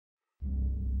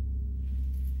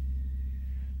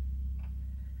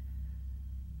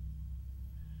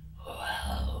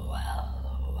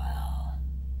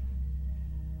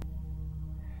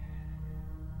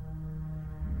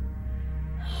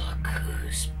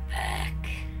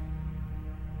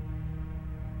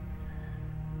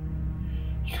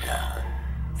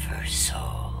For so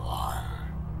long,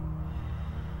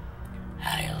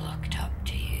 I looked up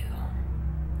to you.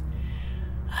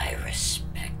 I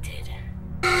respected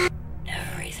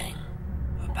everything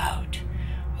about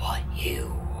what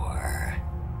you were.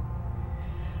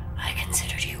 I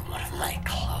considered you one of my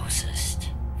closest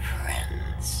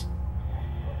friends.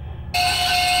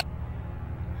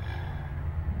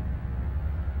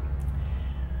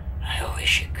 I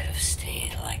wish it could have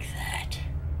stayed like that.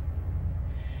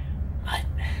 But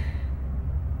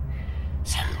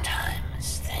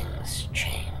sometimes things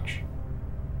change.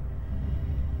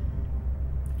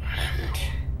 And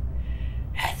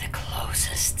at the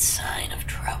closest sign of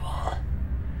trouble,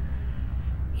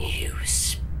 you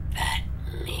spat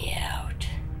me out.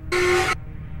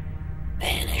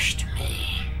 Banished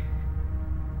me.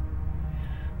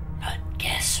 But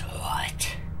guess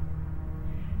what?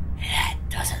 That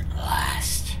doesn't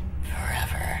last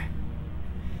forever.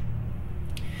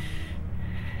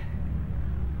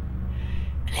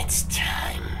 And it's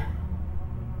time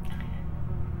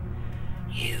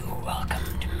you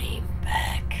welcomed me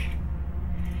back.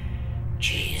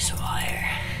 Cheese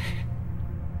wire.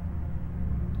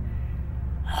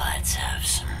 Let's have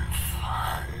some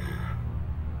fun.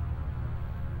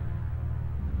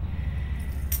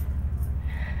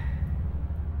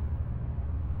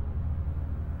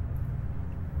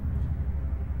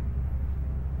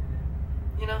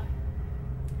 You know,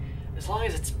 as long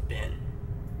as it's been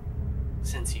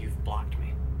since you've blocked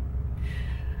me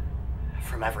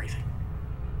from everything,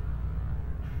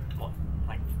 what,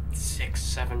 like 6,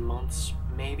 7 months,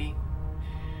 maybe?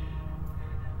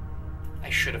 I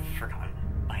should have forgotten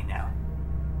by now.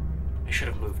 I should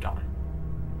have moved on.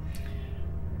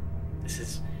 This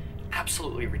is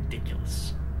absolutely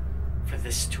ridiculous for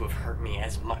this to have hurt me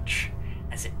as much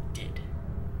as it did.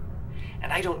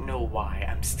 And I don't know why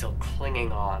I'm still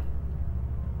clinging on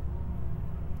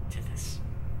to this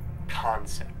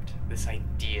concept, this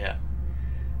idea.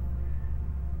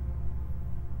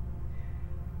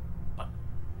 But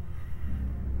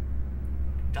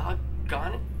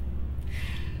doggone it,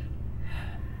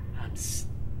 I'm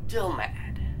still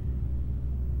mad.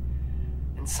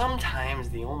 And sometimes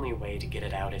the only way to get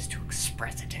it out is to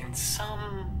express it in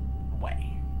some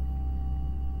way.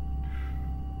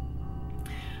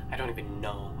 I don't even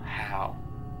know how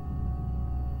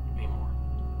anymore.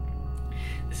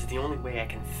 This is the only way I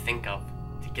can think of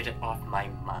to get it off my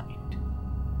mind.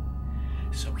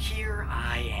 So here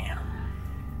I am,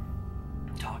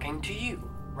 talking to you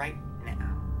right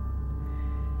now.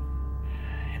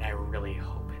 And I really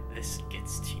hope this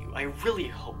gets to you. I really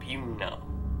hope you know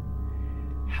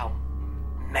how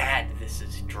mad this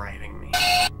is driving me.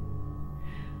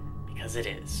 Because it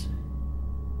is.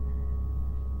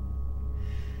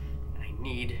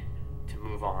 Need to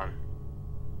move on.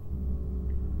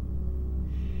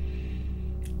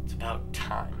 It's about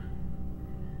time.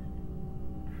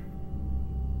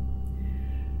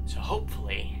 So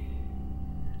hopefully,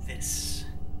 this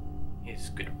is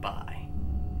goodbye.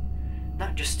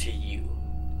 Not just to you,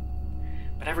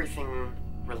 but everything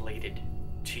related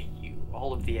to you.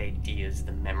 All of the ideas,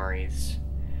 the memories,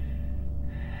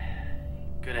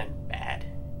 good and bad.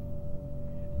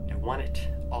 I want it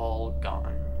all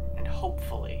gone. And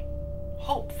hopefully,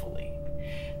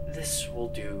 this will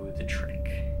do the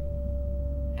trick.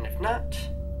 And if not,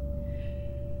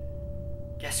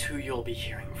 guess who you'll be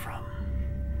hearing from?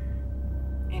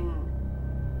 In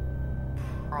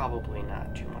probably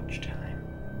not too much time.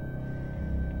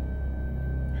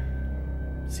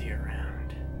 See you around.